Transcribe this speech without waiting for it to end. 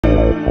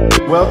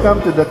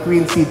Welcome to the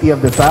Queen City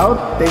of the South.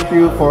 Thank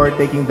you for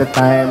taking the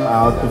time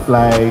out to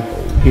fly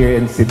here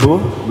in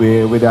Cebu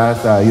with us,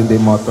 Hyundai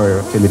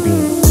Motor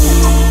Philippines.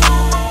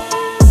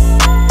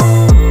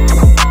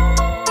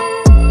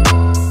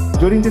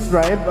 During this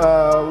drive,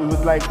 we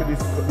would like to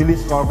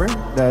rediscover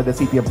the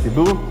city of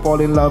Cebu,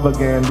 fall in love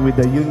again with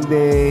the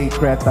Hyundai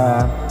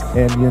Creta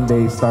and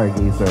Hyundai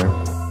Stargazer.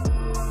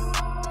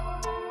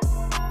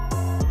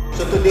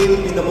 So today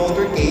will be the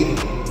motorcade.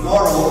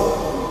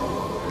 Tomorrow,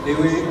 there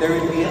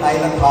will be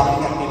island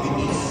hopping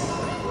activities.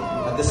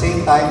 At the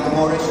same time,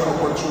 tomorrow is your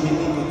opportunity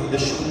to do the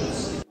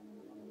shoots.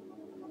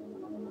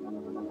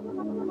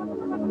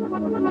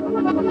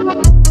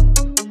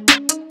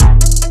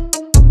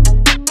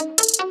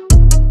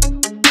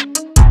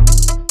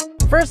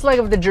 First leg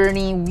of the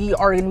journey, we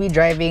are going to be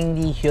driving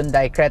the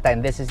Hyundai Creta,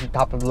 and this is the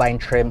top of the line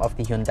trim of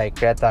the Hyundai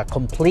Creta,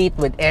 complete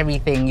with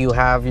everything. You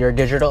have your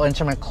digital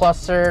instrument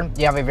cluster,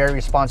 you have a very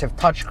responsive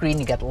touchscreen,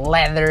 you get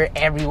leather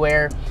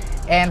everywhere.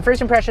 And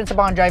first impressions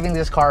upon driving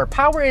this car,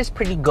 power is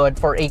pretty good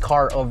for a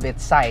car of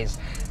its size.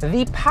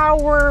 The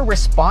power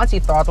response, the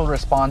throttle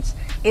response,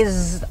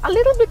 is a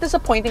little bit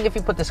disappointing if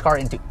you put this car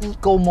into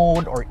eco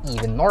mode or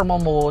even normal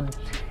mode.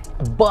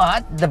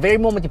 But the very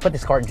moment you put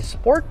this car into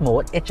sport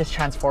mode, it just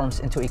transforms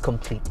into a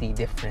completely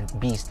different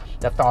beast.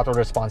 The throttle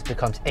response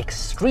becomes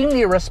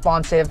extremely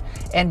responsive,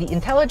 and the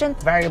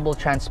intelligent variable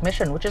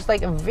transmission, which is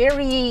like a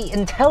very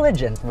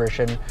intelligent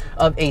version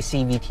of a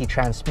CVT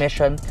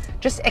transmission,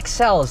 just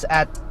excels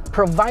at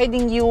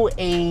providing you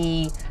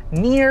a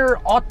near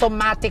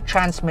automatic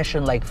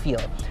transmission-like feel.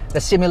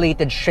 The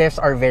simulated shifts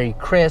are very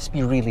crisp,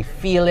 you really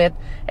feel it,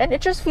 and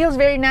it just feels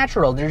very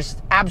natural. There's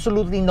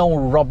absolutely no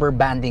rubber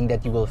banding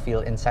that you will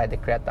feel inside the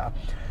Creta.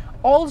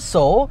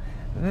 Also,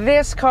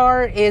 this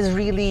car is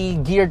really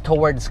geared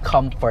towards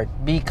comfort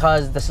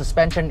because the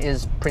suspension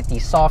is pretty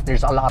soft.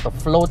 There's a lot of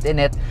float in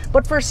it,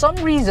 but for some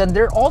reason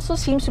there also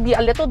seems to be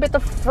a little bit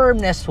of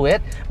firmness to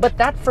it, but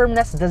that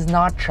firmness does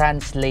not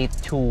translate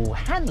to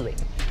handling.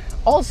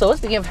 Also,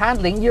 speaking of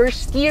handling, your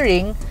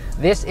steering,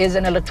 this is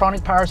an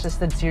electronic power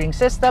assisted steering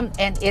system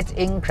and it's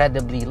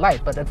incredibly light,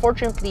 but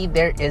unfortunately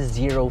there is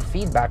zero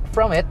feedback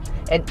from it,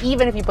 and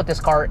even if you put this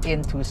car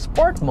into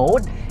sport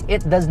mode,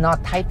 it does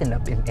not tighten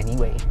up in any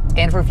way.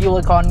 And for fuel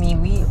economy,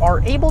 we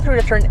are able to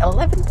return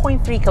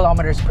 11.3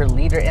 kilometers per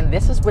liter, and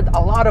this is with a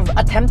lot of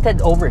attempted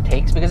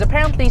overtakes because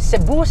apparently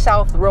Cebu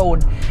South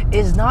Road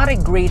is not a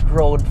great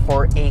road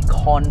for a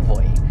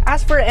convoy.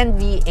 As for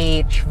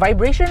NVH,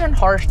 vibration and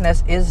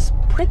harshness is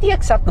pretty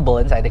acceptable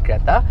inside the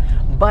Creta,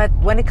 but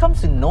when it comes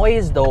to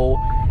noise though,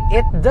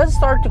 it does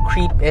start to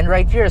creep in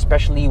right here,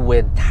 especially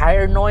with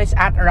tire noise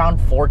at around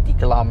 40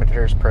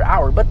 kilometers per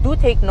hour. But do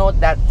take note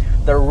that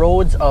the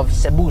roads of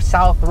Cebu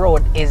South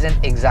Road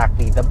isn't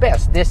exactly the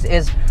best. This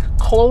is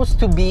close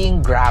to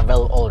being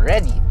gravel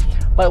already.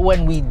 But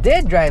when we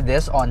did drive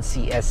this on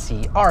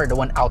CSCR, the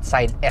one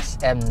outside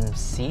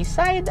SMC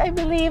side, I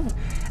believe,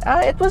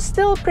 it was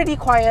still pretty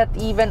quiet,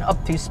 even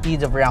up to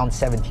speeds of around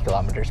 70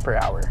 kilometers per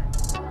hour.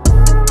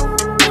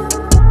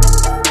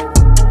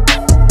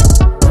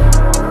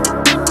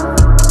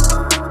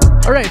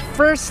 Alright,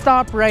 first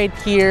stop right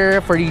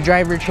here for the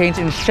driver change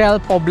in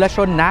Shell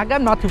Poblacion Naga.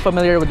 I'm not too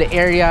familiar with the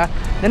area.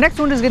 The next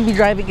one is going to be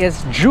driving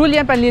is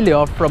Julian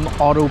Panlilio from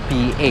Auto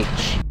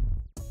PH.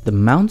 The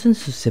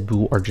mountains of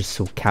Cebu are just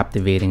so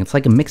captivating. It's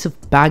like a mix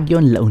of Baguio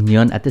and La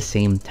Union at the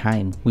same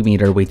time. We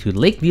made our way to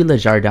Lakeview La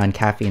Jardin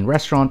Cafe and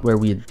Restaurant, where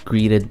we were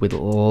greeted with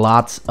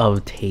lots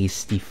of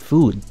tasty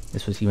food.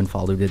 This was even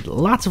followed with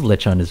lots of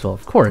lechon as well.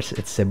 Of course,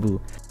 it's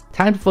Cebu.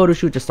 Time to photo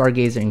shoot the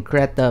Stargazer in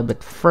Creta,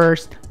 but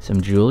first,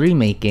 some jewelry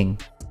making.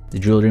 The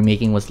jewelry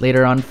making was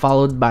later on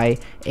followed by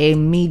a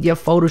media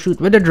photo shoot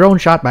with a drone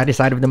shot by the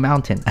side of the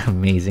mountain.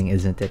 Amazing,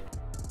 isn't it?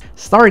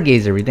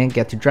 Stargazer, we didn't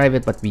get to drive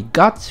it, but we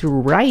got to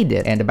ride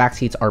it, and the back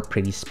seats are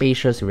pretty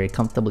spacious, very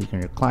comfortable. You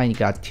can recline. You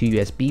got 2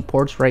 USB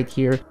ports right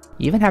here.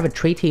 You even have a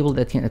tray table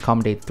that can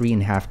accommodate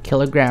 3.5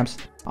 kilograms.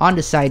 On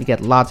the side, you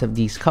get lots of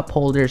these cup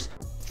holders,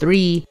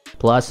 3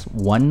 plus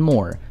 1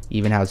 more. You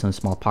even have some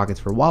small pockets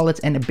for wallets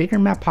and a bigger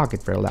map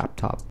pocket for a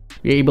laptop.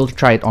 We were able to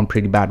try it on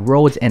pretty bad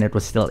roads and it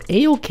was still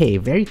a-okay,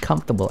 very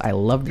comfortable. I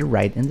love the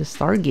ride in the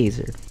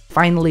Stargazer.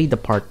 Finally, the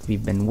part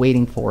we've been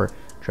waiting for,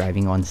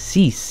 driving on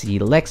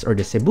CC Lex, or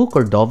the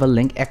Cebu-Cordova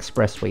Link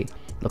Expressway.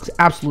 Looks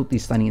absolutely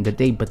stunning in the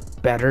day,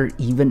 but better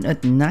even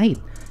at night.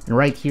 And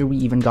right here, we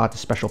even got the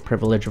special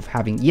privilege of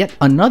having yet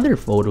another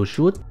photo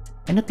shoot,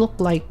 and it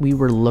looked like we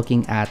were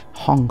looking at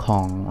Hong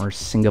Kong or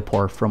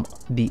Singapore from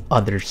the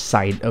other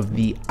side of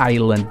the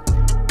island.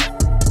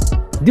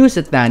 Deuce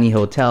at Thani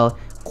Hotel,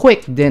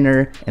 quick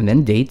dinner, and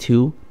then day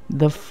 2,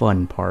 the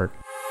fun part.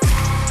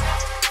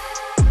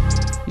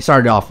 We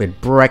started off with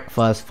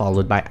breakfast,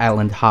 followed by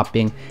island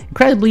hopping.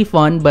 Incredibly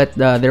fun, but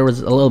there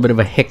was a little bit of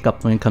a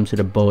hiccup when it comes to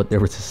the boat.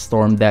 There was a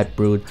storm that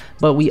brewed,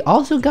 but we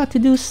also got to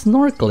do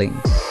snorkeling.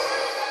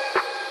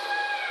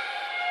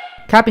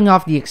 Capping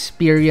off the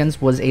experience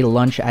was a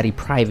lunch at a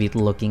private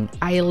looking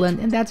island,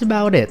 and that's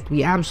about it.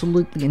 We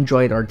absolutely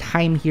enjoyed our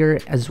time here,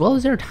 as well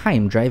as our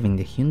time driving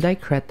the Hyundai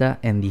Creta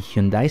and the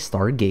Hyundai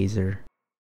Stargazer.